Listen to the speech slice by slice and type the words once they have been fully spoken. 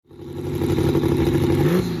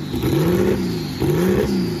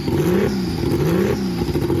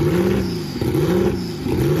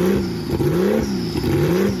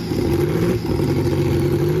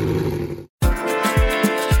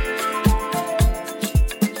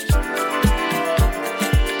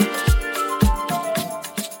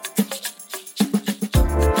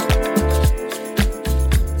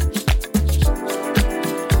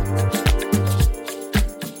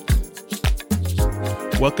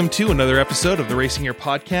welcome to another episode of the Racing Here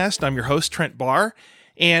podcast. I'm your host, Trent Barr,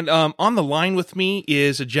 and on the line with me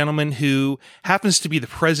is a gentleman who happens to be the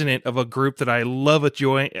president of a group that I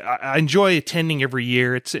enjoy attending every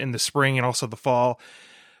year. It's in the spring and also the fall.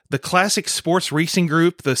 The Classic Sports Racing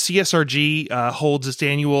Group, the CSRG, holds its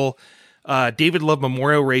annual David Love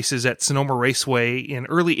Memorial Races at Sonoma Raceway in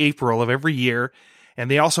early April of every year, and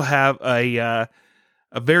they also have a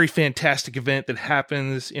very fantastic event that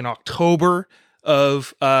happens in October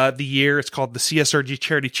of the year. It's called the CSRG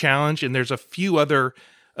Charity Challenge, and there's a few other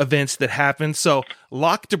events that happen. So,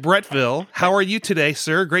 Locke to Bretteville, how are you today,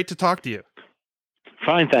 sir? Great to talk to you.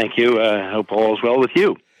 Fine, thank you. Hope all is well with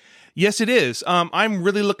you. Yes, it is. I'm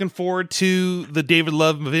really looking forward to the David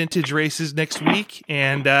Love Vintage races next week,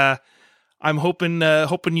 and I'm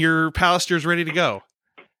hoping your Pallister's ready to go.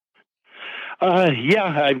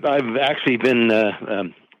 Yeah, I've actually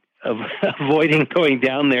been avoiding going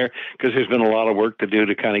down there because there's been a lot of work to do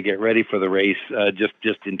to kind of get ready for the race,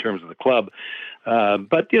 just in terms of the club.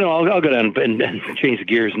 But I'll go down and change the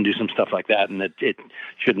gears and do some stuff like that, and it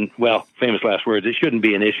shouldn't. Well, famous last words. It shouldn't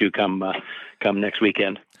be an issue come next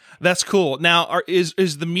weekend. That's cool. Now,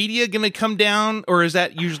 is the media going to come down, or is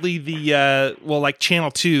that usually the like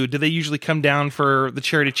Channel 2? Do they usually come down for the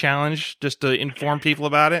charity challenge just to inform people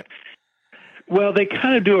about it? Well, they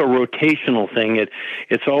kind of do a rotational thing.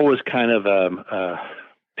 It's always kind of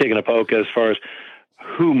pig in a poke as far as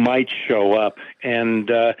who might show up, and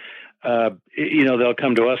they'll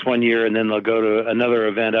come to us one year, and then they'll go to another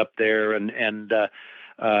event up there, and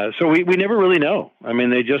so we never really know. I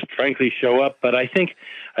mean, they just frankly show up. But I think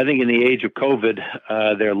in the age of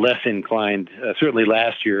COVID, they're less inclined. Certainly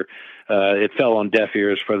last year, it fell on deaf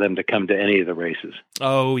ears for them to come to any of the races.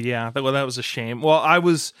 Oh yeah, well that was a shame. Well, I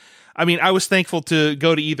was thankful to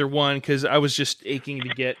go to either one because I was just aching to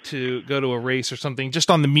get to go to a race or something, just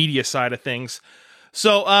on the media side of things.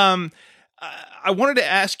 So, I wanted to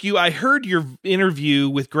ask you, I heard your interview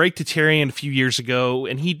with Greg Tatarian a few years ago,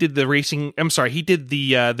 and he did the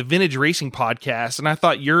vintage racing podcast, and I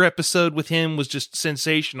thought your episode with him was just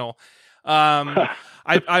sensational. I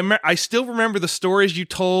still remember the stories you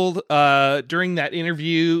told during that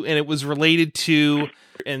interview, and it was related to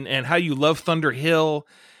and how you love Thunder Hill.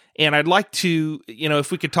 And I'd like to,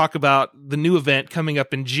 if we could talk about the new event coming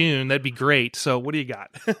up in June, that'd be great. So what do you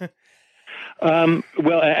got?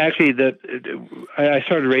 Well, actually, I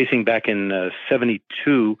started racing back in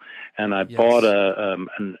 '72, and I bought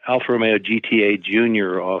an Alfa Romeo GTA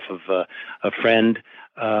Junior off of a friend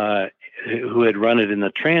who had run it in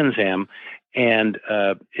the Trans Am, and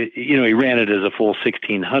he ran it as a full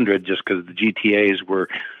 1600 just because the GTAs were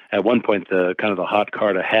at one point the kind of the hot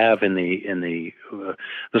car to have in the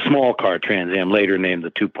small car Trans Am, later named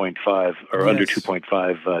the 2.5 or under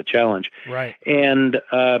 2.5 challenge, right? And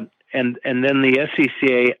then the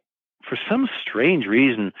SCCA, for some strange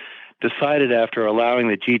reason, decided after allowing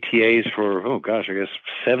the GTAs for,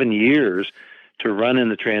 7 years to run in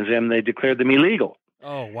the Trans Am, they declared them illegal.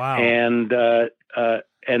 Oh, wow. And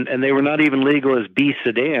they were not even legal as B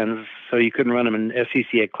sedans, so you couldn't run them in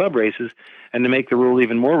SCCA club races. And to make the rule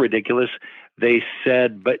even more ridiculous, they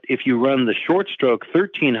said, but if you run the short stroke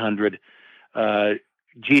 1300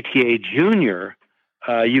 GTA Junior,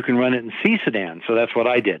 you can run it in C sedan. So that's what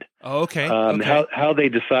I did. Oh, okay. How they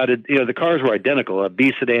decided, the cars were identical. A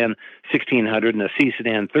B sedan 1600 and a C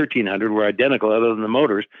sedan 1300 were identical, other than the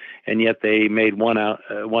motors, and yet they made one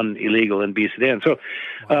illegal in B sedan. So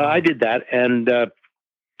I did that, and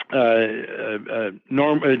John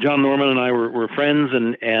Norman and I were friends,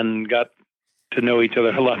 and got to know each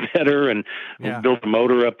other a lot better, and built a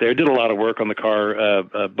motor up there. Did a lot of work on the car,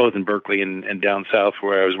 both in Berkeley and down south,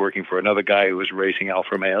 where I was working for another guy who was racing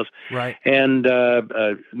Alfa Romeos. Right. And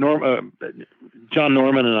John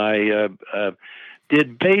Norman and I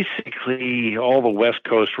did basically all the West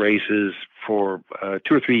Coast races for 2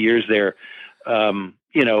 or 3 years there.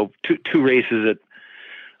 Two races at,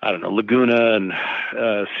 I don't know, Laguna and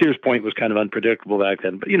Sears Point was kind of unpredictable back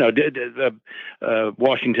then. But,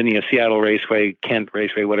 Washington, Seattle Raceway, Kent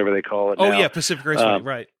Raceway, whatever they call it now. Oh, yeah, Pacific Raceway,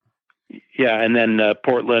 right. Yeah, and then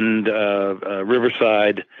Portland,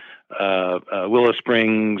 Riverside, Willow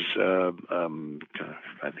Springs, I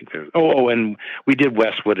think there's... and we did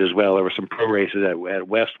Westwood as well. There were some pro races at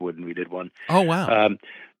Westwood, and we did one. Oh, wow.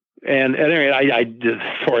 And at any rate, the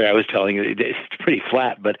story I was telling you, it's pretty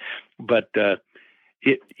flat, but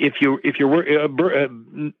if you're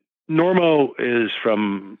Normo is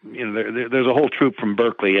from, there's a whole troop from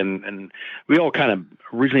Berkeley, and we all kind of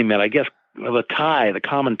originally met, I guess, the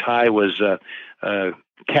common tie was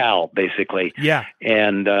Cal, basically. Yeah.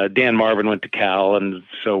 And Dan Marvin went to Cal, and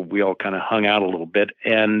so we all kind of hung out a little bit.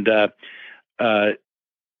 And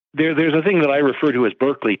there's a thing that I refer to as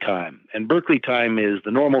Berkeley time, and Berkeley time is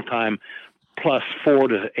the normal time plus 4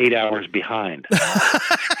 to 8 hours behind.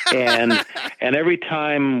 and every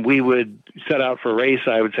time we would set out for a race,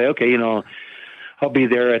 I would say, okay, I'll be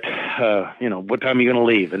there at, what time are you going to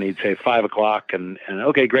leave? And he'd say 5 o'clock, and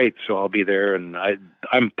okay, great. So I'll be there, and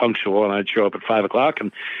I'm punctual, and I'd show up at 5 o'clock,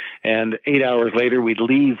 and 8 hours later we'd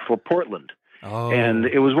leave for Portland. Oh. And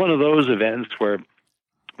it was one of those events where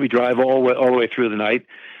we drive all the way through the night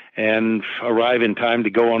and arrive in time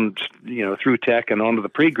to go on, through tech and onto the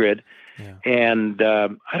pre-grid. Yeah. And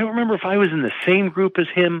I don't remember if I was in the same group as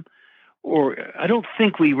him, or I don't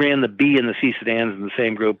think we ran the B and the C sedans in the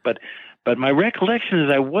same group, but my recollection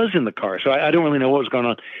is I was in the car, so I don't really know what was going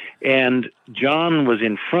on. And John was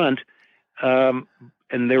in front, and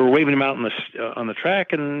they were waving him out on the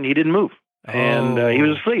track, and he didn't move. Oh. And he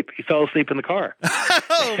was asleep. He fell asleep in the car.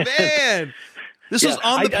 Oh, man. This was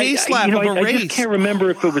on the pace lap of a race. I just can't remember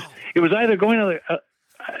if it was either going on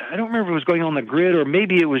I don't remember if it was going on the grid, or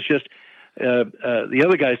maybe it was just the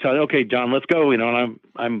other guys telling, okay, John, let's go. And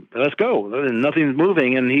let's go. And nothing's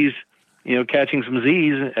moving, and he's catching some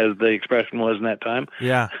Z's, as the expression was in that time.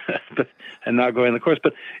 Yeah. And not going the course.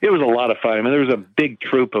 But it was a lot of fun. I mean, there was a big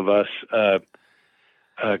troop of us. That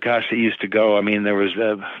used to go. I mean, there was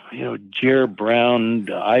Jer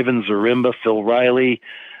Brown, Ivan Zaremba, Phil Riley.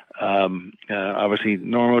 Obviously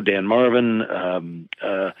Normo, Dan Marvin.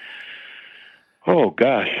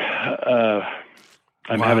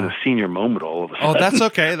 I'm having a senior moment all of a sudden. Oh, that's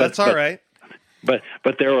okay. That's all right. But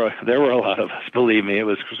there were a lot of us. Believe me, it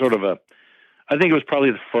was sort of I think it was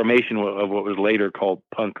probably the formation of what was later called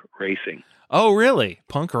punk racing. Oh, really?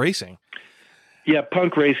 Punk racing? Yeah,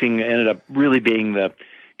 punk racing ended up really being the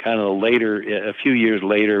kind of later, a few years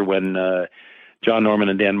later, when John Norman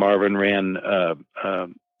and Dan Marvin ran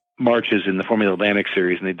marches in the Formula Atlantic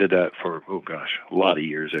Series, and they did that for, a lot of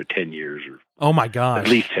years, or 10 years. Or oh, my gosh. At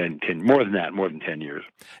least 10, more than that, more than 10 years.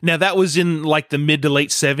 Now, that was in like the mid to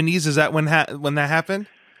late 70s? Is that when that happened?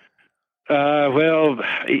 Well,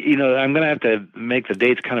 I'm going to have to make the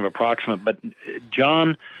dates kind of approximate, but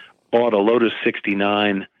John bought a Lotus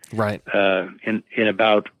 69 right. In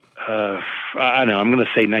about, I don't know, I'm going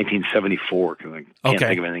to say 1974, because I can't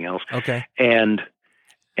think of anything else. Okay. And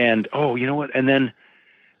you know what? And then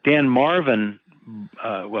Dan Marvin,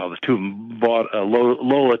 the two of them bought a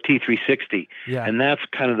Lola T360. Yeah. And that's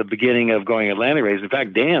kind of the beginning of going Atlantic race. In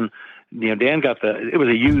fact, Dan got it was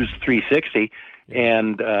a used 360.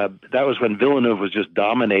 And that was when Villeneuve was just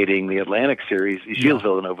dominating the Atlantic Series. Gilles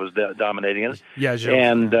Villeneuve was dominating it. Yeah, Gilles.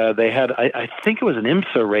 And they had, I think it was an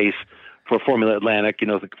IMSA race for Formula Atlantic,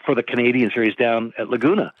 for the Canadian Series down at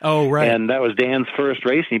Laguna. Oh, right. And that was Dan's first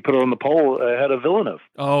race, and he put it on the pole ahead of Villeneuve.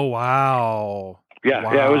 Oh, wow. Yeah,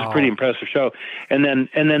 wow. Yeah, it was a pretty impressive show. And then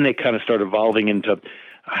they kind of started evolving into,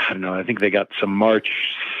 I don't know, I think they got some March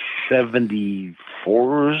 74s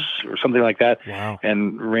or something like that. Wow.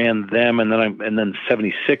 And ran them, and then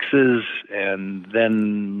 76s, and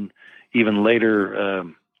then even later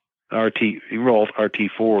Rolf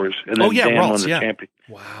RT4s, and then Dan won the champion.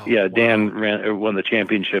 Wow. Yeah, Dan won the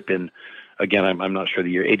championship in, again, I'm not sure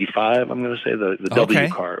the year, 85. I'm going to say the W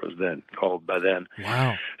car was then called by then.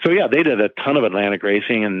 Wow. So yeah, they did a ton of Atlantic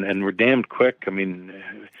racing and were damned quick. I mean,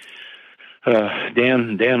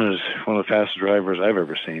 Dan is one of the fastest drivers I've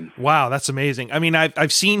ever seen. Wow, that's amazing. I mean,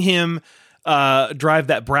 I've seen him drive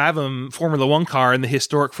that Brabham Formula One car in the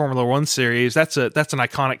historic Formula One series. That's an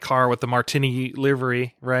iconic car with the Martini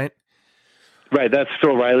livery, right? Right, that's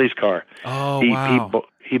Phil Riley's car. Oh, wow.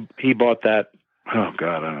 He bought that. Oh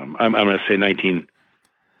God, I'm going to say maybe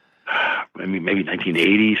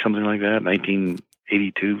 1980, something like that.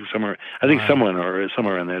 1982, somewhere. I think somewhere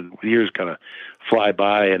in there. The years kind of fly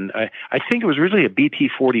by, and I think it was really a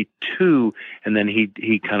BT42, and then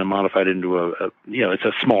he kind of modified it into it's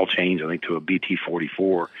a small change, I think, to a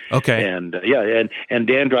BT44. Okay. And and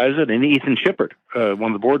Dan drives it, and Ethan Shippard,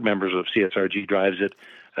 one of the board members of CSRG, drives it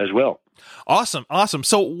as well. Awesome.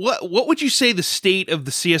 So what would you say the state of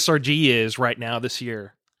the CSRG is right now this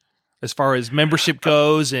year, as far as membership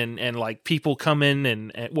goes and like people come in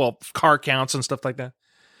and car counts and stuff like that?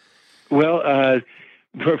 Well,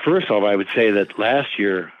 first off, I would say that last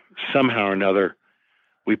year, somehow or another,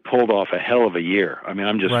 we pulled off a hell of a year. I mean,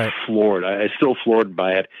 I'm just floored. I'm still floored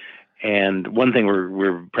by it. And one thing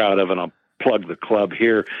we're proud of, and I'll plug the club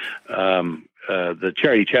here, the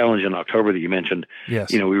charity challenge in October that you mentioned.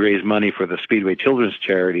 Yes. We raised money for the Speedway Children's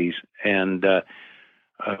Charities, and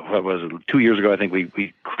what was it? 2 years ago, I think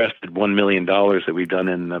we crested $1 million that we've done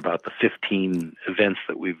in about the 15 events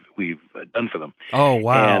that we've done for them. Oh,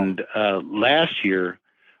 wow. And last year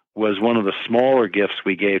was one of the smaller gifts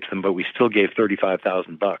we gave to them, but we still gave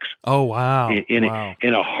 $35,000. Oh, wow. In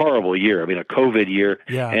a horrible year. I mean, a COVID year.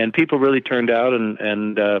 Yeah. And people really turned out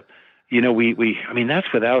and I mean,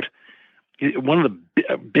 that's without one of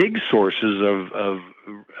the big sources of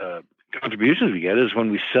contributions we get is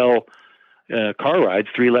when we sell car rides,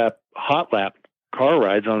 3-lap, hot lap car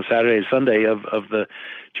rides on Saturday and Sunday of the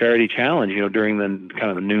charity challenge, during the kind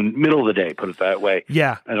of the noon, middle of the day, put it that way.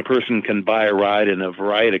 Yeah. And a person can buy a ride in a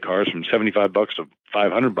variety of cars from $75 to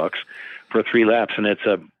 $500 for 3 laps. And it's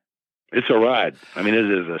a ride. I mean, it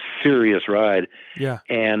is a serious ride. Yeah.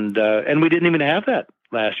 And we didn't even have that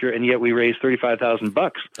last year. And yet we raised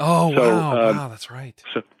 $35,000. Oh, so, wow. Wow. That's right.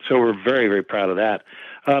 So we're very, very proud of that.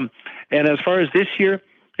 And as far as this year,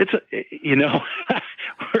 it's,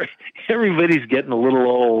 everybody's getting a little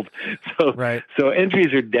old. So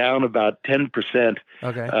entries are down about 10%.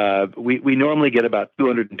 Okay. We normally get about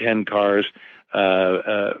 210 cars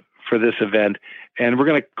for this event, and we're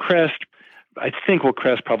going to crest, I think we'll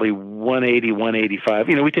crest probably 180, 185.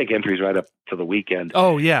 We take entries right up to the weekend.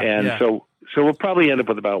 Oh, yeah. And so we'll probably end up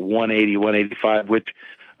with about 180, 185, which,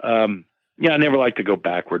 I never like to go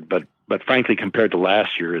backward, but frankly, compared to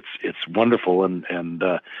last year, it's wonderful. And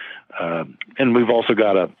we've also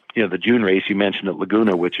got the June race you mentioned at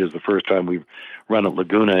Laguna, which is the first time we've run at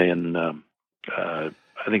Laguna in, I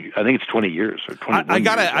think it's 20 years or 21 I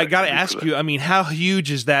years. gotta ask you, I mean, how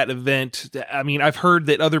huge is that event? I mean, I've heard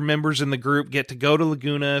that other members in the group get to go to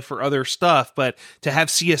Laguna for other stuff, but to have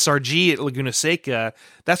CSRG at Laguna Seca,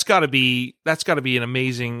 that's gotta be an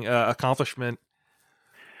amazing accomplishment.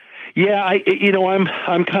 Yeah,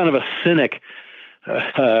 I'm kind of a cynic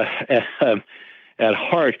at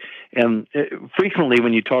heart, and frequently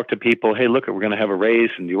when you talk to people, hey, look, we're going to have a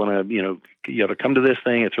race, and you want to, you have to come to this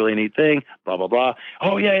thing. It's a really neat thing. Blah blah blah.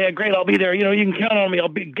 Oh yeah, great, I'll be there. You can count on me. I'll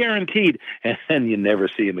be guaranteed. And then you never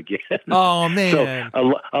see them again. Oh man.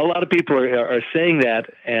 So a lot of people are saying that,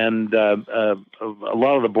 and a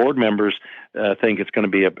lot of the board members think it's going to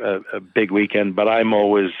be a big weekend. But I'm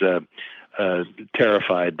always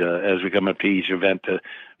terrified as we come up to each event.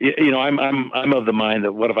 I'm of the mind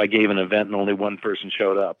that what if I gave an event and only one person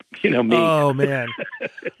showed up? Me. Oh man,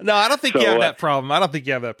 no, I don't think you have that problem. I don't think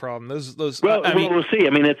you have that problem. Those. Well, we'll see. I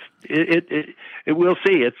mean, we'll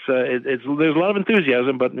see. It's there's a lot of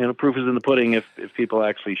enthusiasm, but proof is in the pudding if people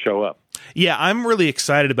actually show up. Yeah, I'm really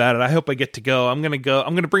excited about it. I hope I get to go. I'm going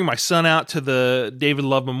to bring my son out to the David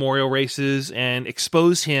Love Memorial races and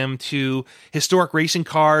expose him to historic racing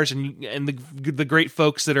cars and the great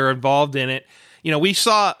folks that are involved in it. We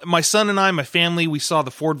saw, my son and I, my family, we saw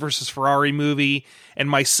the Ford versus Ferrari movie, and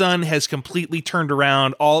my son has completely turned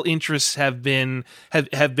around. All interests have been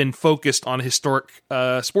focused on historic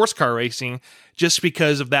sports car racing just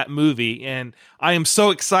because of that movie. And I am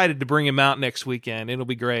so excited to bring him out next weekend. It'll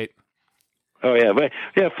be great. Oh yeah, but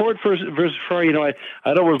yeah, Ford versus Ferrari.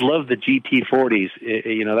 I'd always loved the GT40s.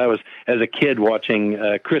 That was as a kid watching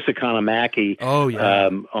Chris Economaki. Oh yeah.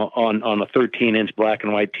 On a 13-inch black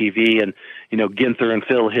and white TV, and Ginther and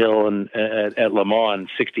Phil Hill and at Le Mans in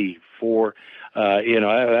 '64.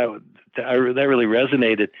 That really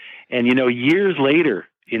resonated. And years later,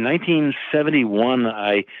 in 1971,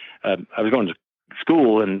 I was going to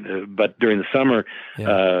school, but during the summer.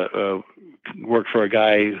 Yeah. Worked for a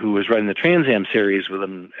guy who was running the Trans Am series with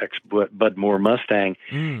an ex-Bud Moore Mustang.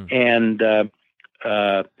 And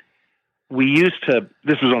we used to,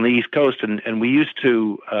 this was on the East Coast, and we used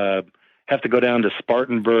to have to go down to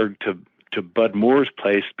Spartanburg to Bud Moore's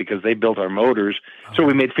place because they built our motors. Oh. So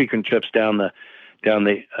we made frequent trips down the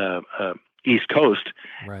East Coast.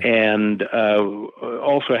 Right. And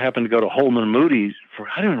also happened to go to Holman Moody's for,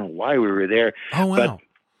 I don't know why we were there. Oh, wow.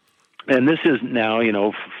 And this is now,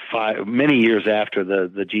 many years after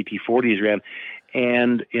the GT40s ran.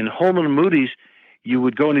 And in Holman and Moody's, you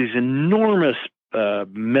would go in these enormous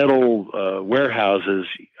metal warehouses,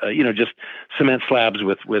 just cement slabs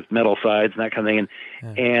with metal sides and that kind of thing.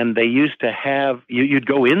 And they used to have, you'd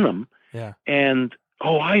go in them. Yeah. And,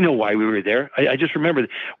 I know why we were there. I just remembered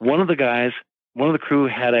one of the crew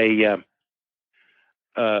had a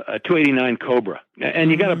 289 Cobra, and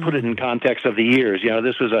you got to put it in context of the years.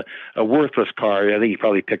 This was a worthless car. I think he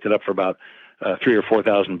probably picked it up for about $3,000 or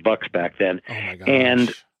 $4,000 back then. Oh my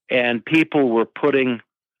gosh. And people were putting,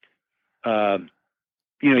 you had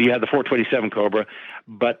the 427 Cobra,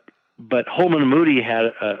 but Holman and Moody had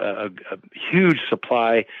a huge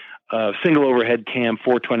supply of single overhead cam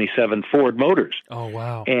 427 Ford motors. Oh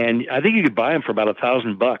wow! And I think you could buy them for about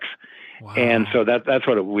 $1,000. Wow. And so that's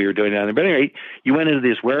what we were doing down there. But anyway, you went into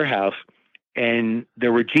this warehouse, and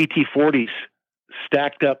there were GT40s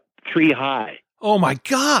stacked up 3 high. Oh my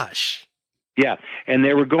gosh! Yeah, and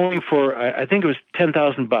they were going for I think it was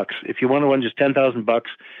 $10,000. If you wanted one, just $10,000,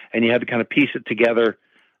 and you had to kind of piece it together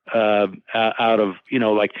out of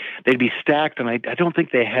like they'd be stacked, and I don't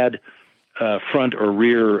think they had front or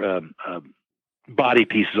rear body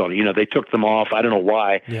pieces on it. They took them off. I don't know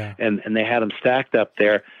why. Yeah. And they had them stacked up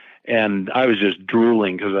there. And I was just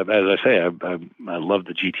drooling because, as I say, I loved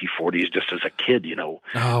the GT40s just as a kid,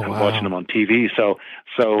 watching them on TV. So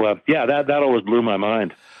yeah, that always blew my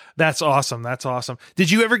mind. That's awesome. That's awesome.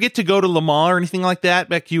 Did you ever get to go to Le Mans or anything like that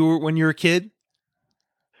when you were a kid?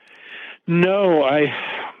 No, I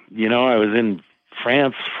was in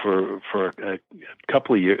France for a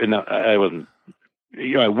couple of years, and I wasn't.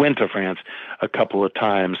 I went to France a couple of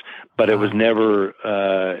times, but it was never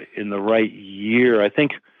in the right year. I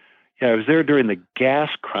think. Yeah, I was there during the gas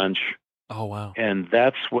crunch. Oh wow! And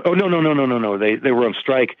that's what. Oh no! They were on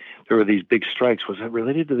strike. There were these big strikes. Was that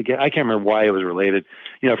related to the gas? I can't remember why it was related.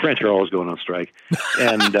 French are always going on strike,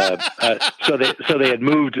 and so they had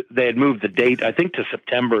moved the date, I think, to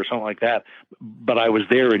September or something like that. But I was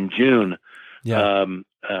there in June. Yeah. When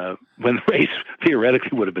the race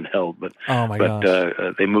theoretically would have been held, but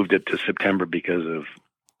they moved it to September because of,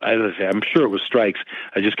 as I say, I'm sure it was strikes.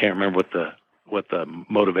 I just can't remember what the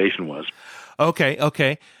motivation was.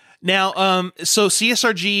 Okay. Now, so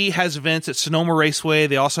CSRG has events at Sonoma Raceway.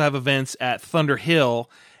 They also have events at Thunder Hill.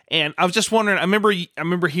 And I was just wondering, I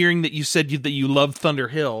remember hearing that you said that you loved Thunder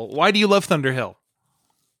Hill. Why do you love Thunder Hill?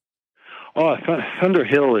 Oh, Thunder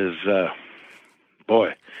Hill is,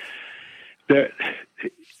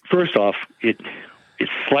 first off, it's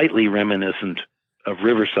slightly reminiscent of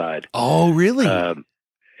Riverside. Oh, really?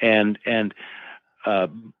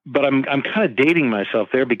 But I'm kind of dating myself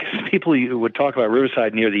there because people would talk about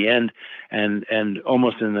Riverside near the end, and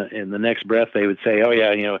almost in the next breath they would say, "Oh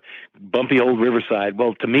yeah, bumpy old Riverside."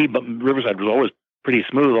 Well, to me, Riverside was always pretty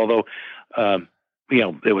smooth. Although,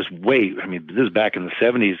 it was way. I mean, this is back in the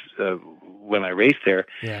 '70s when I raced there.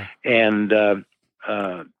 Yeah. And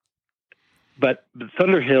but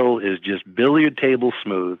Thunder Hill is just billiard table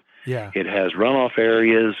smooth. Yeah. It has runoff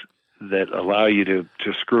areas that allow you to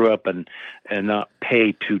screw up and not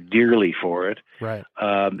pay too dearly for it. Right.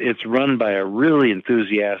 It's run by a really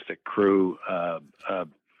enthusiastic crew.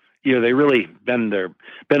 They really bend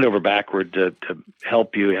over backward to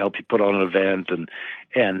help you put on an event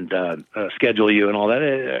and schedule you and all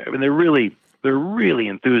that. I mean, they're really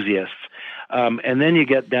enthusiasts. And then you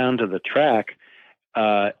get down to the track,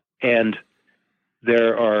 and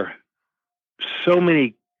there are so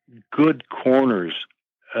many good corners.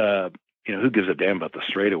 Who gives a damn about the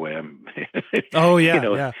straightaway? Oh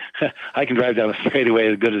yeah, I can drive down a straightaway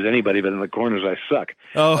as good as anybody, but in the corners I suck.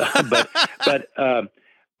 Oh,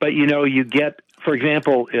 but you get, for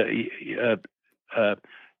example,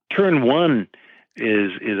 turn one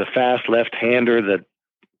is a fast left-hander that,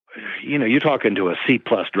 you're talking to a C+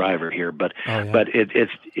 driver here, but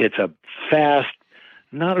it's a fast,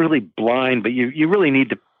 not really blind, but you really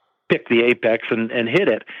need to pick the apex and hit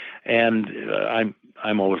it. And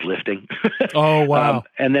I'm always lifting. Oh, wow.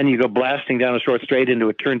 And then you go blasting down a short straight into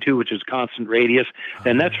a turn two, which is constant radius.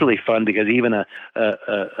 And that's really fun because even a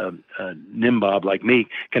nimbob like me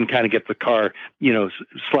can kind of get the car,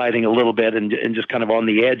 sliding a little bit and just kind of on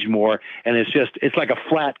the edge more. And it's like a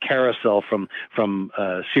flat carousel from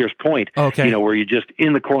Sears Point, okay. Where you're just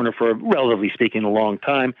in the corner for, relatively speaking, a long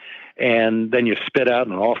time. And then you spit out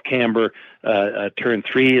an off camber. Turn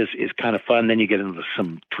three is kind of fun. Then you get into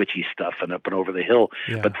some twitchy stuff and up and over the hill.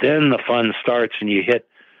 Yeah. But then the fun starts and you hit,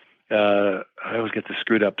 I always get this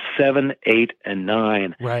screwed up, 7, 8, and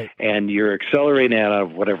 9. Right. And you're accelerating out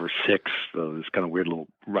of whatever 6, this kind of weird little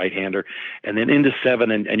right-hander, and then into 7,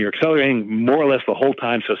 and you're accelerating more or less the whole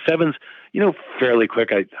time. So 7's, fairly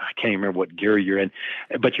quick. I can't even remember what gear you're in,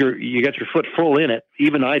 but you got your foot full in it.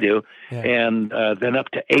 Even I do. Yeah. And then up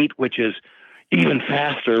to 8, which is even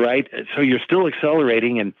faster, right? So you're still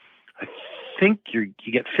accelerating, and I think you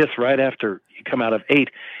get 5th right after you come out of 8,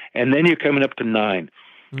 and then you're coming up to 9.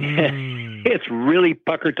 It's really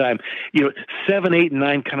pucker time. 7, 8, and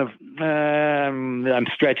 9 kind of, I'm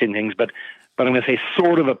stretching things, but I'm going to say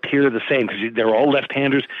sort of appear the same because they're all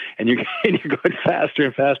left-handers and you're going faster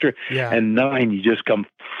and faster. Yeah. And 9, you just come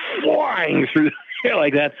flying through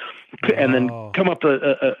like that. And then come up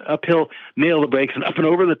uphill, nail the brakes, and up and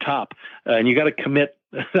over the top. And you got to commit.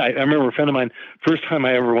 I remember a friend of mine, first time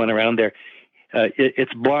I ever went around there,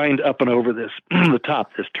 it's blind up and over the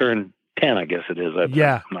top, this turn 10, I guess it is.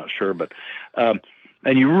 I'm not sure, but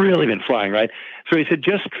and you've really been flying, right? So he said,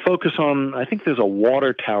 just focus on, I think there's a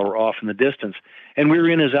water tower off in the distance. And we were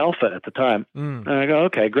in his Alpha at the time. And I go,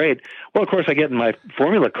 okay, great. Well, of course, I get in my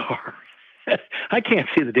Formula car I can't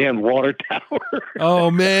see the damn water tower. Oh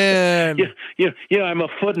man. I'm a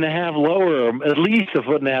foot and a half lower, or at least a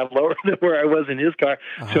foot and a half lower than where I was in his car.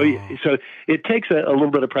 So it takes a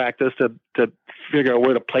little bit of practice to figure out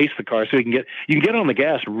where to place the car so you can get on the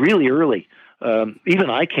gas really early. Even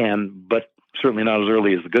I can, but certainly not as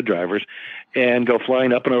early as the good drivers, and go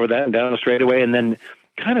flying up and over that and down a straightaway, and then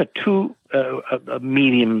kind of a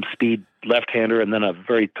medium speed left-hander and then a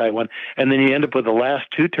very tight one. And then you end up with the last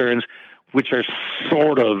two turns, which are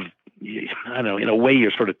sort of, I don't know, in a way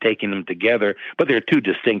you're sort of taking them together, but they're two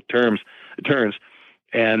distinct turns.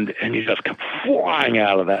 And you just come flying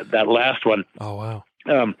out of that last one. Oh, wow.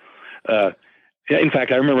 In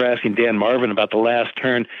fact, I remember asking Dan Marvin about the last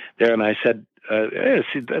turn there, and I said,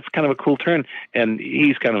 that's kind of a cool turn. And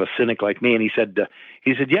he's kind of a cynic like me. And he said,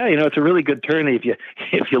 yeah, it's a really good turn.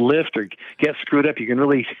 If you lift or get screwed up, you can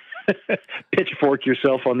really pitchfork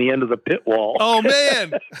yourself on the end of the pit wall. Oh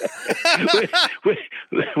man.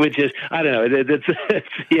 which is, I don't know.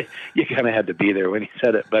 You kind of had to be there when he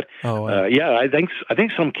said it, but yeah, I think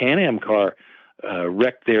some Can-Am car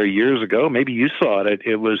wrecked there years ago. Maybe you saw it.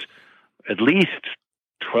 It was at least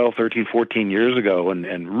 12, 13, 14 years ago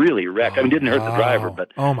and really wrecked. I mean, didn't hurt the driver, but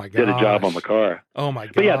did a job on the car. Oh my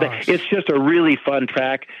god! But yeah, it's just a really fun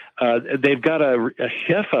track. They've got a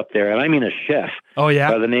chef up there, and I mean a chef. Oh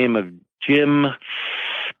yeah, by the name of Jim.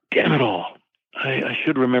 Damn it all! I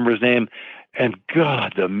should remember his name. And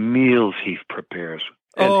God, the meals he prepares.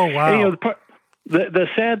 And, oh wow! And, the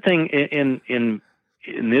sad thing in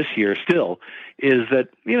this year still is that,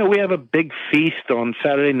 we have a big feast on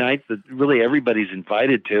Saturday night that really everybody's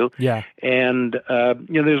invited to. Yeah. And, there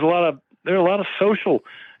are a lot of social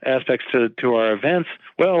aspects to our events.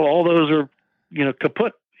 Well, all those are,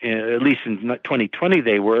 kaput, at least in 2020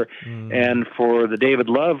 they were. And for the David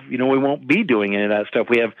Love, we won't be doing any of that stuff.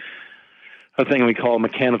 We have a thing we call a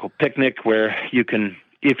mechanical picnic where you can,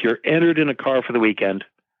 if you're entered in a car for the weekend,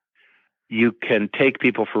 you can take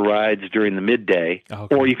people for rides during the midday,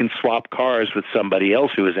 or you can swap cars with somebody else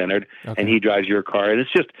who is entered, and he drives your car. And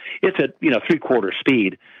it's at 3/4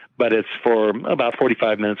 speed, but it's for about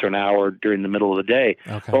 45 minutes or an hour during the middle of the day.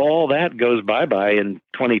 Okay. All that goes bye-bye in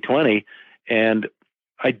 2020, and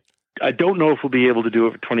I don't know if we'll be able to do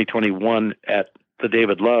it for 2021 at the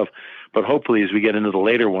David Love, but hopefully as we get into the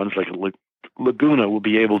later ones, like Laguna, we'll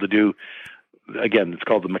be able to do, again, it's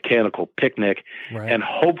called the mechanical picnic, and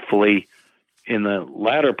hopefully in the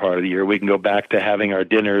latter part of the year, we can go back to having our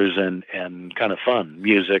dinners and kind of fun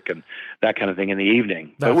music and that kind of thing in the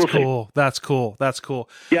evening. That's cool. See. That's cool. That's cool.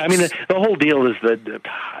 Yeah. I mean, the whole deal is that,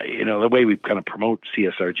 the way we kind of promote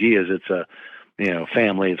CSRG is it's a,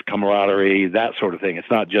 family, it's camaraderie, that sort of thing. It's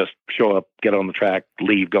not just show up, get on the track,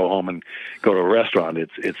 leave, go home and go to a restaurant.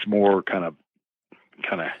 It's more kind of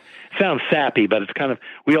sounds sappy, but it's kind of,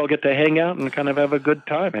 we all get to hang out and kind of have a good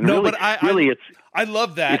time. And I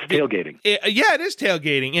love that. It's tailgating. It is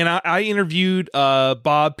tailgating. And I interviewed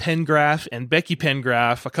Bob Pengraff and Becky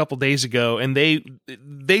Pengraff a couple days ago, and they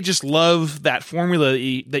just love that formula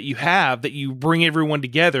that you have, that you bring everyone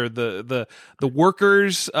together, the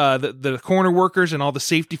workers, the corner workers and all the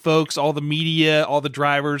safety folks, all the media, all the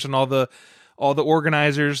drivers and all the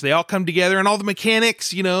organizers. They all come together, and all the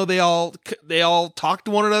mechanics, they all talk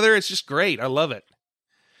to one another. It's just great. I love it.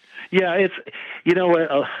 Yeah, it's,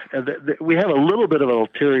 we have a little bit of an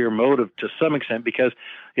ulterior motive to some extent, because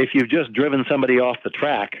if you've just driven somebody off the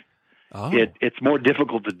track, it's more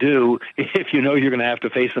difficult to do if you're going to have to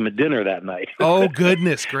face them at dinner that night. Oh,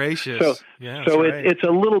 goodness gracious. It's a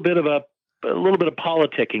little bit of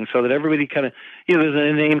politicking, so that everybody kind of, there's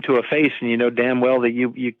a name to a face, and damn well that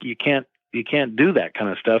you can't do that kind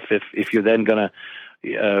of stuff if you're then going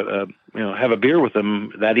to have a beer with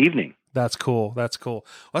them that evening. That's cool. That's cool.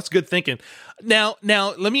 Well, that's good thinking. Now,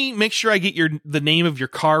 let me make sure I get the name of your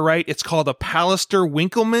car right. It's called a Pallister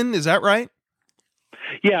Winkleman. Is that right?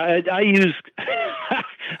 Yeah, I use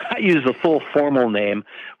the full formal name,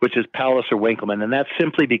 which is Pallister Winkleman, and that's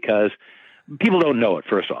simply because people don't know it,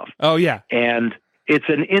 first off. Oh yeah, and it's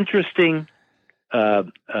an interesting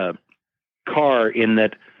car in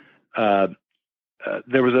that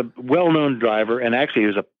there was a well-known driver, and actually he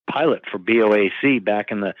was a pilot for BOAC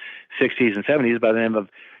back in the 60s and 70s by the name of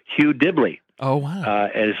Hugh Dibley. Oh, wow.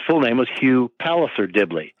 And his full name was Hugh Palliser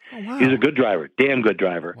Dibley. Oh, wow. He was a good driver, damn good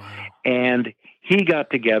driver. Wow. And he got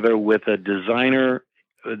together with a designer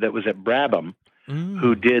that was at Brabham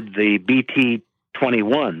who did the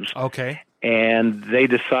BT-21s. Okay. And they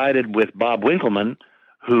decided with Bob Winkleman,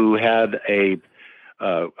 who had a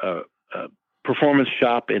performance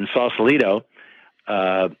shop in Sausalito,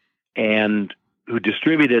 and who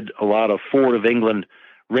distributed a lot of Ford of England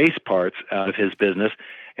race parts out of his business.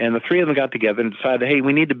 And the three of them got together and decided, hey,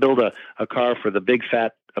 we need to build a car for the big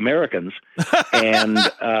fat Americans. and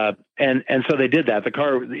so they did that. The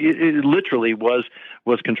car it literally was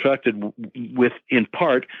constructed with, in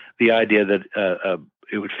part, the idea that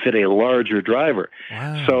it would fit a larger driver.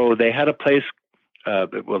 Wow. So they had a place,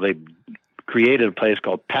 they created a place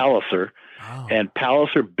called Palliser. Wow. And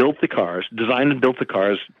Palliser built the cars, designed and built the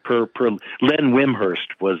cars per Len Wimhurst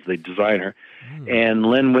was the designer. And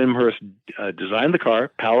Len Wimhurst designed the car,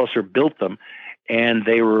 Palliser built them, and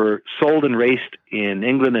they were sold and raced in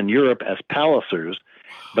England and Europe as Pallisers,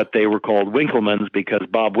 but they were called Winkelmans because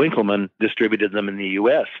Bob Winkelman distributed them in the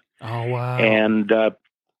U.S. Oh, wow. And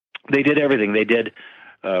they did everything. They did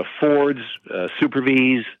Fords, Super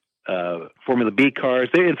Vs, Formula B cars.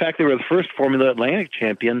 In fact, they were the first Formula Atlantic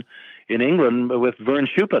champion in England with Vern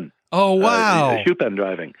Schuppen. Oh, wow. Schuppen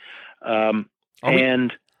driving.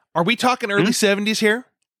 Are we talking early 70s here?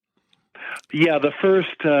 Yeah, the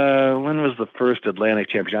first, when was the first Atlantic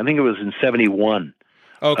championship? I think it was in 71.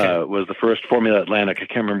 Okay. Was the first Formula Atlantic. I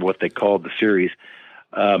can't remember what they called the series.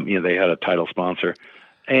 They had a title sponsor.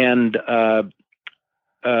 And, so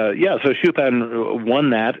Schuppen won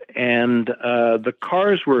that, and the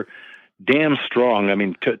cars were damn strong. I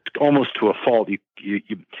mean, almost to a fault. You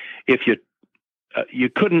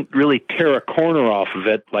couldn't really tear a corner off of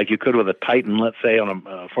it like you could with a Titan, let's say, on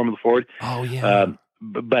a Formula Ford. Oh, yeah.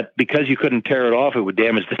 But because you couldn't tear it off, it would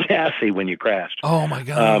damage the chassis when you crashed. Oh, my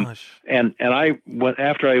gosh. And I went,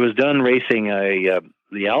 after I was done racing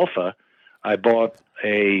the Alpha, I bought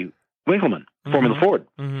a Winkelmann Formula Ford.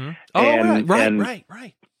 Mm-hmm. Oh, right.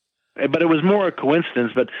 But it was more a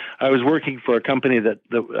coincidence. But I was working for a company a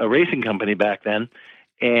racing company back then,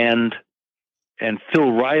 and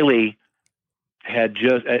Phil Riley had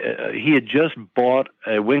just bought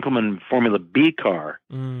a Winkelmann Formula B car,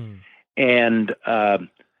 and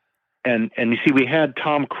you see, we had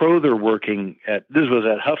Tom Crowther working this was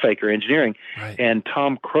at Huffaker Engineering, right. And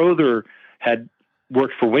Tom Crowther had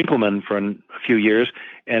worked for Winkelmann for a few years,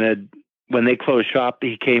 and when they closed shop,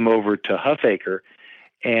 he came over to Huffaker.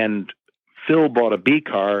 And Phil bought a B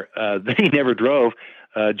car that he never drove.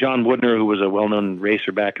 John Woodner, who was a well-known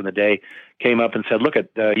racer back in the day, came up and said, look,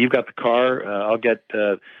 you've got the car. I'll get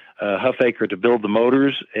Huffaker to build the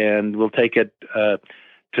motors, and we'll take it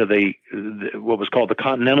to what was called the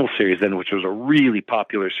Continental Series then, which was a really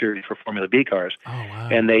popular series for Formula B cars. Oh, wow.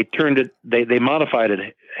 And they they modified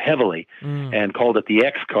it heavily and called it the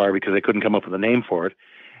X car because they couldn't come up with a name for it.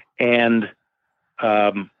 And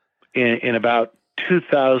in about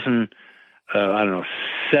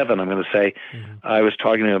 2007, I'm going to say, I was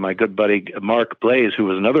talking to my good buddy Mark Blaze, who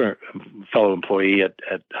was another fellow employee at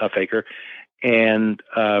Huffaker, and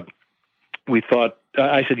we thought.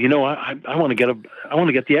 I said, I want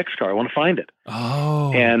to get the X car. I want to find it.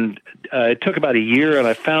 Oh, and it took about a year, and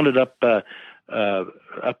I found it up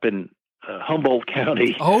in Humboldt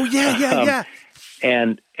County. Oh, yeah.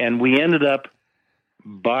 And we ended up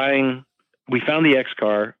buying. We found the X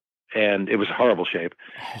car. And it was horrible shape.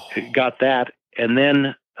 Got that, and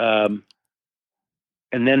then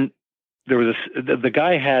there was the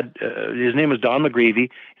guy had his name was Don McGreevy.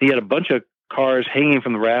 He had a bunch of cars hanging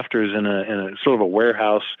from the rafters in a sort of a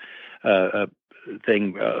warehouse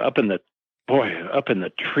thing up in the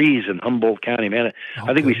trees in Humboldt County. Man,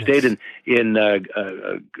 I think we stayed in not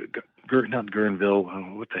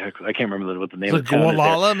Guerneville. What the heck? I can't remember what the name of the town is.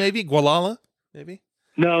 Gualala, maybe.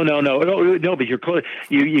 No, but you're close.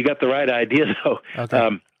 You got the right idea, though.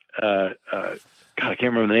 Okay. God, I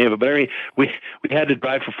can't remember the name of it. But anyway, we had to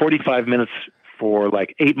drive for 45 minutes for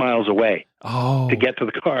like 8 miles away to get to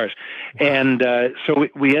the cars. Wow. And so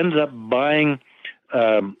we ended up buying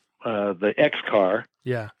the X car.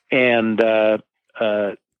 Yeah. And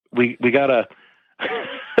we got a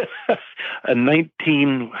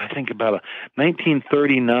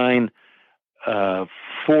 1939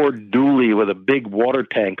 Ford Dually with a big water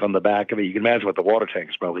tank on the back of it. You can imagine what the water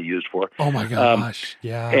tank is probably used for. Oh my gosh!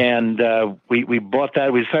 Yeah. And we bought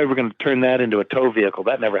that. We decided we're going to turn that into a tow vehicle.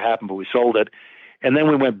 That never happened, but we sold it. And then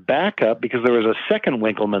we went back up because there was a second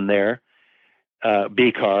Winkelmann there,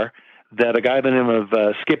 B car, that a guy by the name of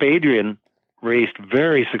Skip Adrian raced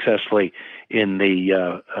very successfully in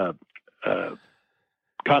the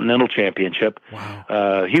Continental Championship.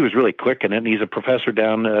 Wow. He was really quick in it, and he's a professor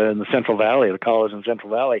down in the Central Valley, at a college in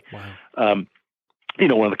Central Valley. Wow.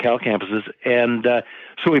 One of the Cal campuses. And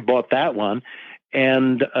so we bought that one.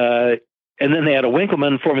 And then they had a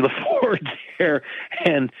Winkelmann Formula Ford there,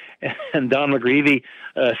 and Don McGreevy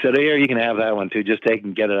said, "Hey, you can have that one too. Just take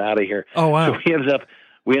and get it out of here." Oh, wow. So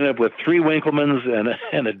we ended up with 3 Winkelmanns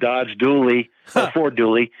and a Dodge Dually, a Ford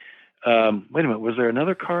Dually. Wait a minute, was there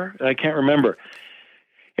another car? I can't remember.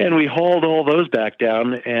 And we hauled all those back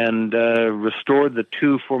down and restored the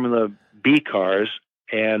 2 Formula B cars,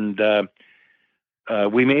 and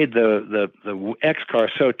we made the X car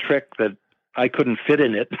so trick that I couldn't fit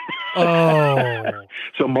in it. Oh.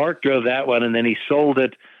 So Mark drove that one, and then he sold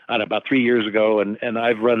it about 3 years ago, and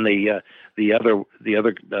I've run the other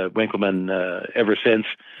Winkleman ever since.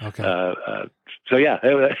 Okay. So yeah,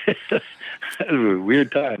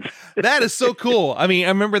 weird times. That is so cool. I mean, I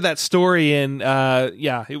remember that story, and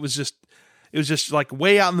it was just like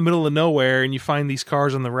way out in the middle of nowhere, and you find these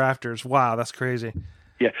cars on the rafters. Wow, that's crazy.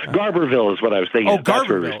 Yeah, Garberville is what I was thinking. Oh, That's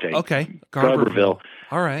where we were Garberville. staying. Okay, Garberville.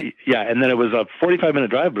 All right. Yeah, and then it was a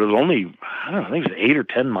 45-minute drive, but it was only, I don't know, I think it was 8 or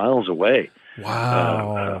 10 miles away.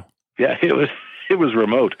 Wow. Yeah, it was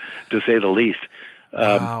remote, to say the least.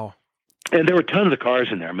 Wow. And there were tons of cars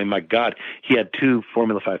in there. I mean, my God, he had 2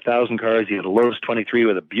 Formula 5000 cars. He had a Lotus 23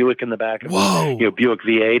 with a Buick in the back. Whoa. Buick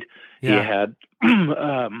V8. Yeah. He had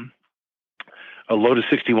a Lotus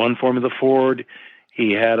 61 Formula Ford.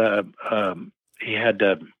 He had oh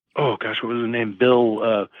gosh, what was his name?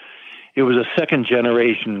 Bill. It was a second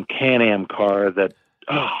generation Can-Am car that,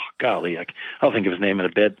 oh golly, I'll think of his name in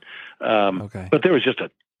a bit. Okay. But there was just a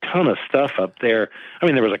ton of stuff up there. I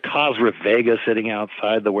mean, there was a Cosworth Vega sitting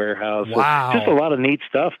outside the warehouse. Wow. So just a lot of neat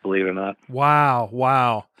stuff, believe it or not.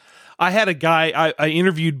 Wow. I had a guy, I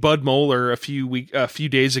interviewed Bud Moeller a few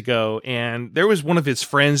days ago, and there was one of his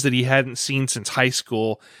friends that he hadn't seen since high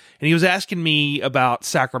school, and he was asking me about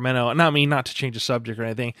Sacramento, and not to change the subject or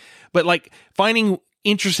anything, but like finding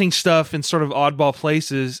interesting stuff in sort of oddball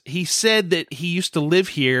places. He said that he used to live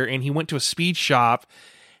here, and he went to a speed shop,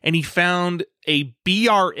 and he found a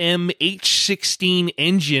BRM H16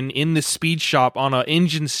 engine in the speed shop on an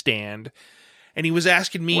engine stand. And he was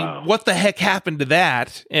asking me, what the heck happened to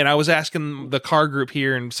that? And I was asking the car group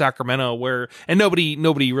here in Sacramento and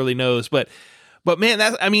nobody really knows. But man,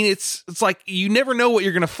 it's like you never know what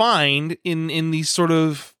you're going to find in these sort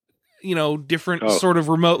of, different sort of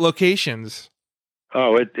remote locations.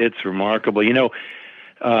 Oh, it's remarkable.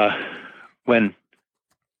 When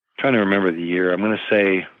trying to remember the year, I'm going to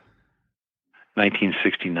say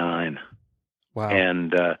 1969. Wow.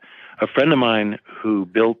 And a friend of mine who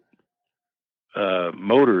built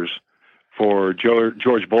motors for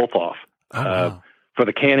George Bolthoff for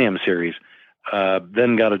the Can-Am series,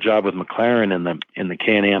 then got a job with McLaren in the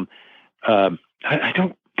Can-Am. I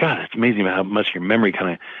don't. God, it's amazing how much your memory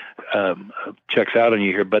kind of checks out on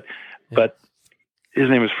you here. But his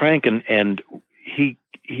name is Frank, and he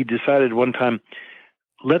decided one time,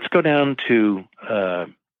 let's go down to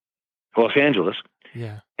Los Angeles.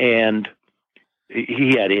 Yeah. And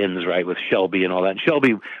he had ins right with Shelby and all that. And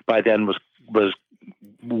Shelby by then was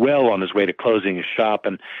well on his way to closing his shop,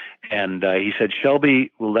 and he said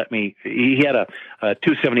Shelby will let me. He had a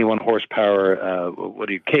 271 horsepower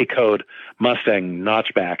K-code Mustang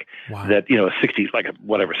notchback that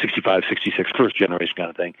 65, 66 first generation kind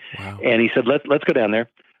of thing. Wow. And he said let's go down there.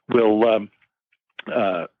 We'll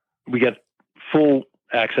we get full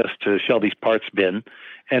access to Shelby's parts bin,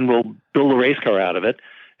 and we'll build a race car out of it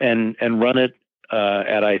and run it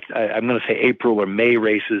at I'm going to say April or May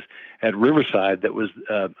races at Riverside. That was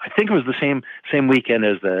I think it was the same weekend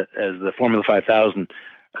as the Formula 5000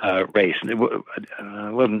 race.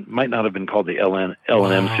 It might not have been called the L&M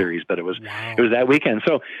series, but it was that weekend.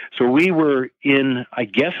 So we were in, I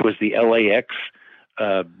guess it was the LAX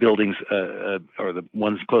buildings or the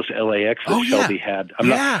ones close to LAX that Shelby had.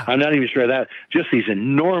 I'm not even sure of that. Just these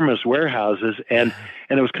enormous warehouses, and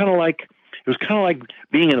it was kind of like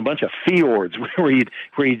being in a bunch of fjords where you'd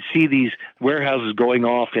see these warehouses going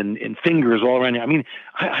off in fingers all around you. I mean,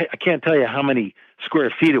 I can't tell you how many square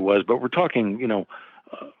feet it was, but we're talking,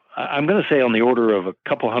 I'm going to say on the order of a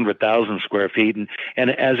couple 100,000 square feet. And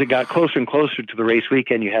as it got closer and closer to the race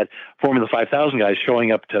weekend, you had Formula 5000 guys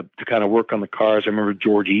showing up to kind of work on the cars. I remember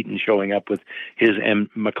George Eaton showing up with his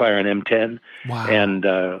McLaren M10 and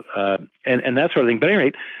that sort of thing. But at any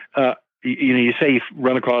rate, you say you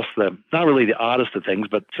run across not really the oddest of things,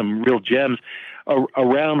 but some real gems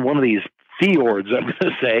around one of these fjords, I'm going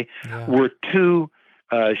to say, were 2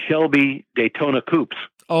 Shelby Daytona coupes.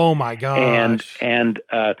 Oh my gosh. And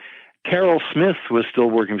Carroll Smith was still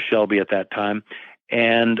working for Shelby at that time.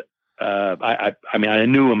 And I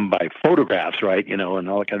knew him by photographs, right? And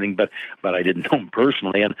all that kind of thing, but I didn't know him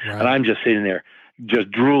personally. And I'm just sitting there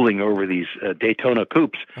just drooling over these Daytona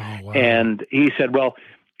coupes. Oh, wow. And he said, well,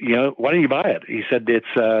 why don't you buy it? He said, it's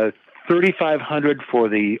 $3,500 for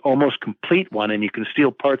the almost complete one, and you can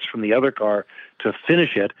steal parts from the other car to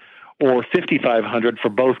finish it, or $5,500 for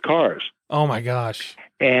both cars. Oh my gosh.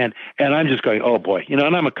 And I'm just going, oh boy, and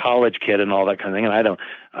I'm a college kid and all that kind of thing, and I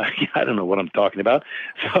don't know what I'm talking about.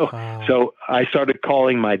 So I started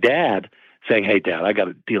calling my dad, saying, "Hey, Dad, I got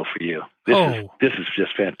a deal for you. This is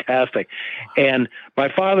just fantastic." And my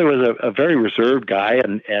father was a very reserved guy,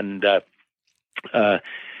 and so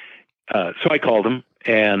I called him,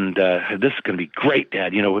 and this is going to be great,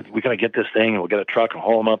 Dad. We got to get this thing, and we'll get a truck and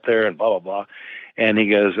haul him up there, and blah blah blah. And he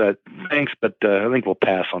goes, "Thanks, but I think we'll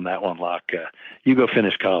pass on that one, Locke. You go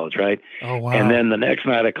finish college, right?" Oh, wow. And then the next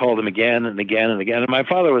night I called him again and again and again. And my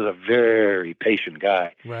father was a very patient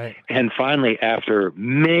guy. Right. And finally, after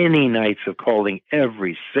many nights of calling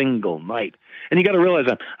every single night, and you got to realize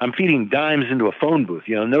I'm feeding dimes into a phone booth,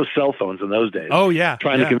 no cell phones in those days. Oh, yeah.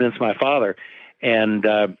 Trying to convince my father. And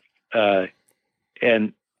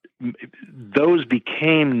those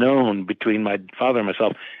became known between my father and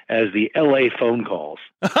myself as the LA phone calls.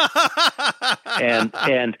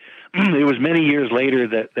 and it was many years later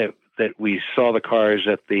that we saw the cars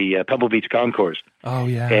at the Pebble Beach Concourse. Oh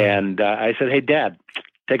yeah. And I said, "Hey, Dad,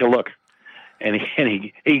 take a look." And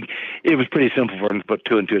he it was pretty simple for him to put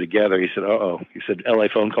two and two together. He said, "Uh-oh." He said, "LA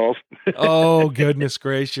phone calls." Oh, goodness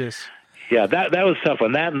gracious. Yeah, that was tough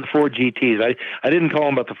one. That and the Ford GTs. I didn't call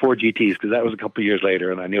him about the Ford GTs because that was a couple of years later,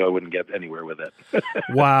 and I knew I wouldn't get anywhere with it.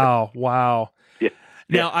 Wow. Yeah.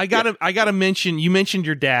 Now I gotta mention. You mentioned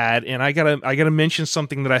your dad, and I gotta mention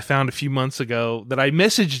something that I found a few months ago that I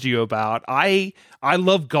messaged you about. I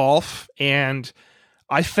love golf, and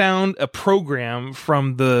I found a program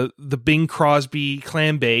from the Bing Crosby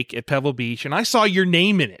clam bake at Pebble Beach, and I saw your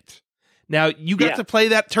name in it. Now you got to play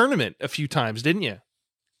that tournament a few times, didn't you?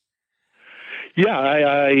 Yeah,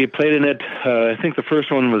 I played in it. I think the first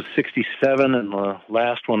one was 67, and the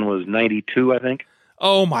last one was 92, I think.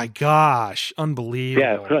 Oh my gosh,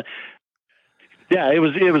 unbelievable! Yeah, it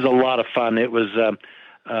was a lot of fun. It was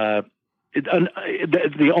the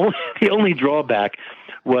only drawback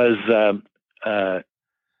was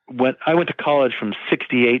when I went to college from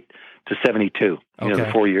 68 to 72. The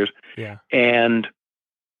 4 years. Yeah, and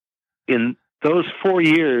in those 4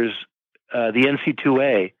 years, the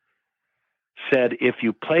NC2A said if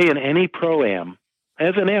you play in any pro-am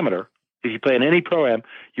as an amateur, if you play in any pro-am,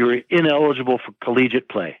 you're ineligible for collegiate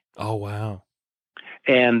play. Oh, wow.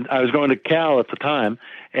 And I was going to Cal at the time,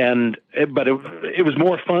 but it was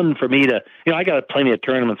more fun for me to, I got plenty of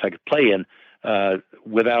tournaments I could play in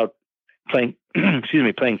without playing,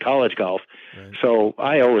 playing college golf. Right. So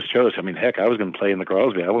I always chose, heck, I was going to play in the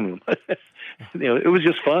Crosby. I wouldn't, it was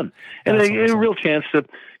just fun. And a real chance to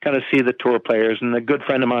kind of see the tour players. And a good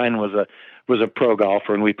friend of mine was a pro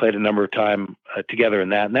golfer, and we played a number of time together in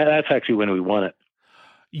that. And that's actually when we won it.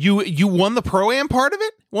 You won the Pro-Am part of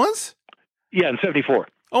it once? Yeah, in 74.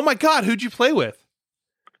 Oh my God, who'd you play with?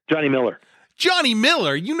 Johnny Miller. Johnny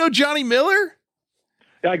Miller? You know Johnny Miller?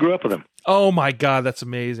 Yeah, I grew up with him. Oh my God, that's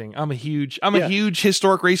amazing. I'm a huge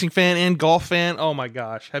historic racing fan and golf fan. Oh my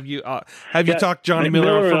gosh. Have you talked Johnny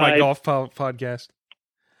Miller for my golf podcast?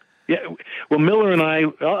 Yeah, well, Miller and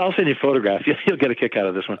I'll send you a photograph. You'll get a kick out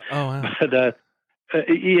of this one. Oh, wow. But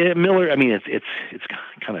yeah, Miller. It's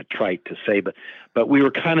kind of trite to say, but we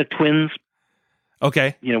were kind of twins.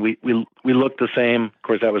 Okay. We looked the same. Of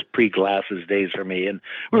course, that was pre-glasses days for me, and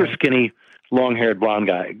we were skinny, long-haired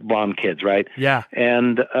blonde kids, right? Yeah.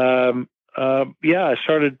 And I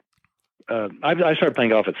started. I started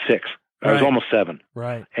playing golf at 6. I was almost 7.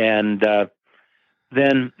 Right. And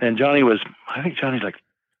then Johnny was. I think Johnny's like.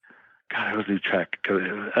 God, I was losing track.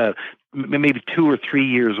 Maybe 2 or 3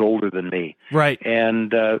 years older than me. Right.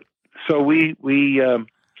 And so we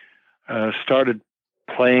started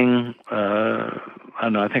playing. I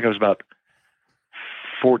don't know. I think I was about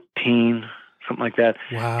 14, something like that.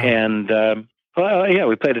 Wow. And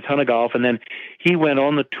we played a ton of golf. And then he went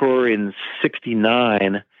on the tour in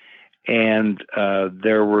 69, and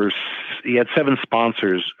he had 7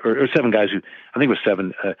 sponsors or 7 guys who I think it was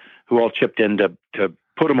 7 who all chipped in to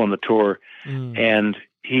put him on the tour. And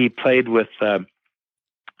he played with the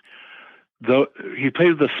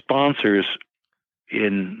sponsors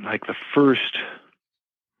in like the first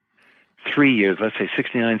 3 years, let's say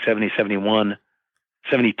 69, 70, 71,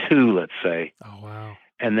 72, let's say. Oh, wow.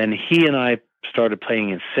 And then he and I started playing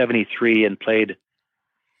in 73 and played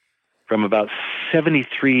from about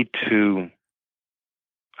 73 to,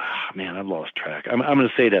 I've lost track. I'm going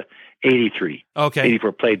to say to 83. Okay.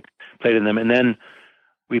 84 played in them. And then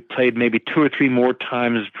we played maybe 2 or 3 more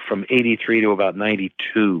times from 83 to about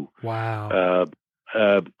 92. Wow.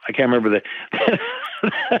 I can't remember that.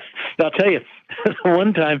 I'll tell you,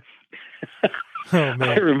 one time, oh, man.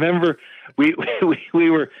 I remember we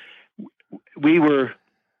were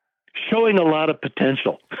showing a lot of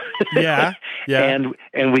potential. Yeah. Yeah.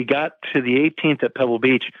 And we got to the 18th at Pebble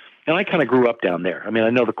Beach, and I kind of grew up down there. I mean, I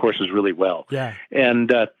know the courses really well. Yeah.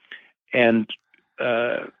 And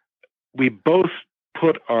we both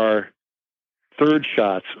put our third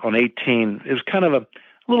shots on 18. It was kind of a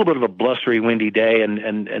little bit of a blustery, windy day,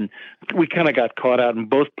 and we kind of got caught out and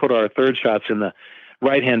both put our third shots in the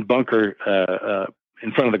right-hand bunker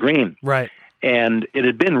in front of the green. Right. And it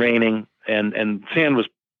had been raining, and sand was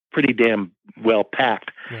pretty damn well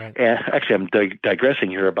packed. Right. Actually, I'm digressing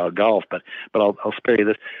here about golf, but I'll spare you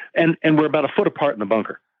this. And we're about a foot apart in the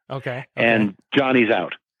bunker. Okay. And Johnny's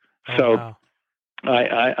out. Oh, so wow.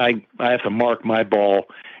 I have to mark my ball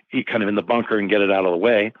kind of in the bunker and get it out of the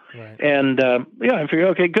way. Right. And I figured,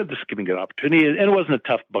 okay, good, this is giving me a good opportunity. And it wasn't a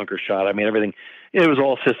tough bunker shot. I mean, everything, it was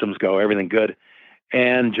all systems go, everything good.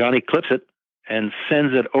 And Johnny clips it and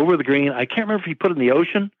sends it over the green. I can't remember if he put it in the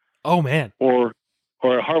ocean. Oh, man. Or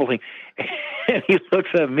a horrible thing. And he looks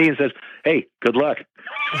at me and says, "Hey, good luck."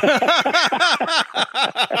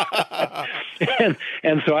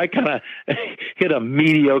 and so I kind of hit a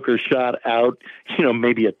mediocre shot out,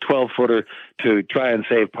 maybe a 12-footer to try and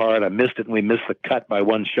save par, and I missed it, and we missed the cut by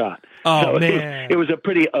one shot. Oh, so man. It was a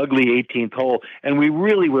pretty ugly 18th hole, and we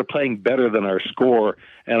really were playing better than our score.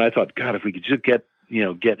 And I thought, God, if we could just get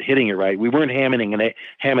hitting it right. We weren't ham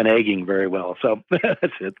and egging very well. So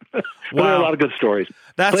that's it. But there are a lot of good stories.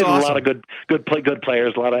 That's Played awesome. With a lot of good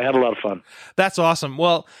players. Had a lot of fun. That's awesome.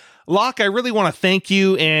 Well, Locke, I really want to thank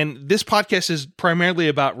you. And this podcast is primarily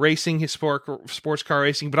about racing, sports car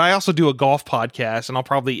racing, but I also do a golf podcast, and I'll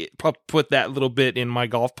probably put that little bit in my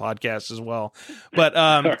golf podcast as well. But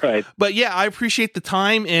all right. But yeah, I appreciate the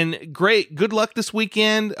time, and great. Good luck this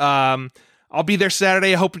weekend. I'll be there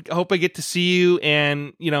Saturday. I hope I get to see you,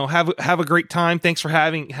 and have a great time. Thanks for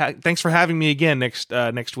having me again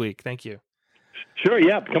next week. Thank you. Sure.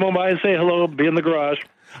 Yeah. Come on by and say hello. Be in the garage.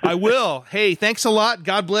 I will. Hey, thanks a lot.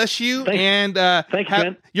 God bless you. Thanks. And thanks,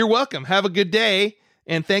 man. You're welcome. Have a good day,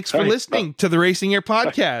 and thanks for listening to the Racing Air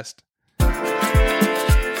Podcast.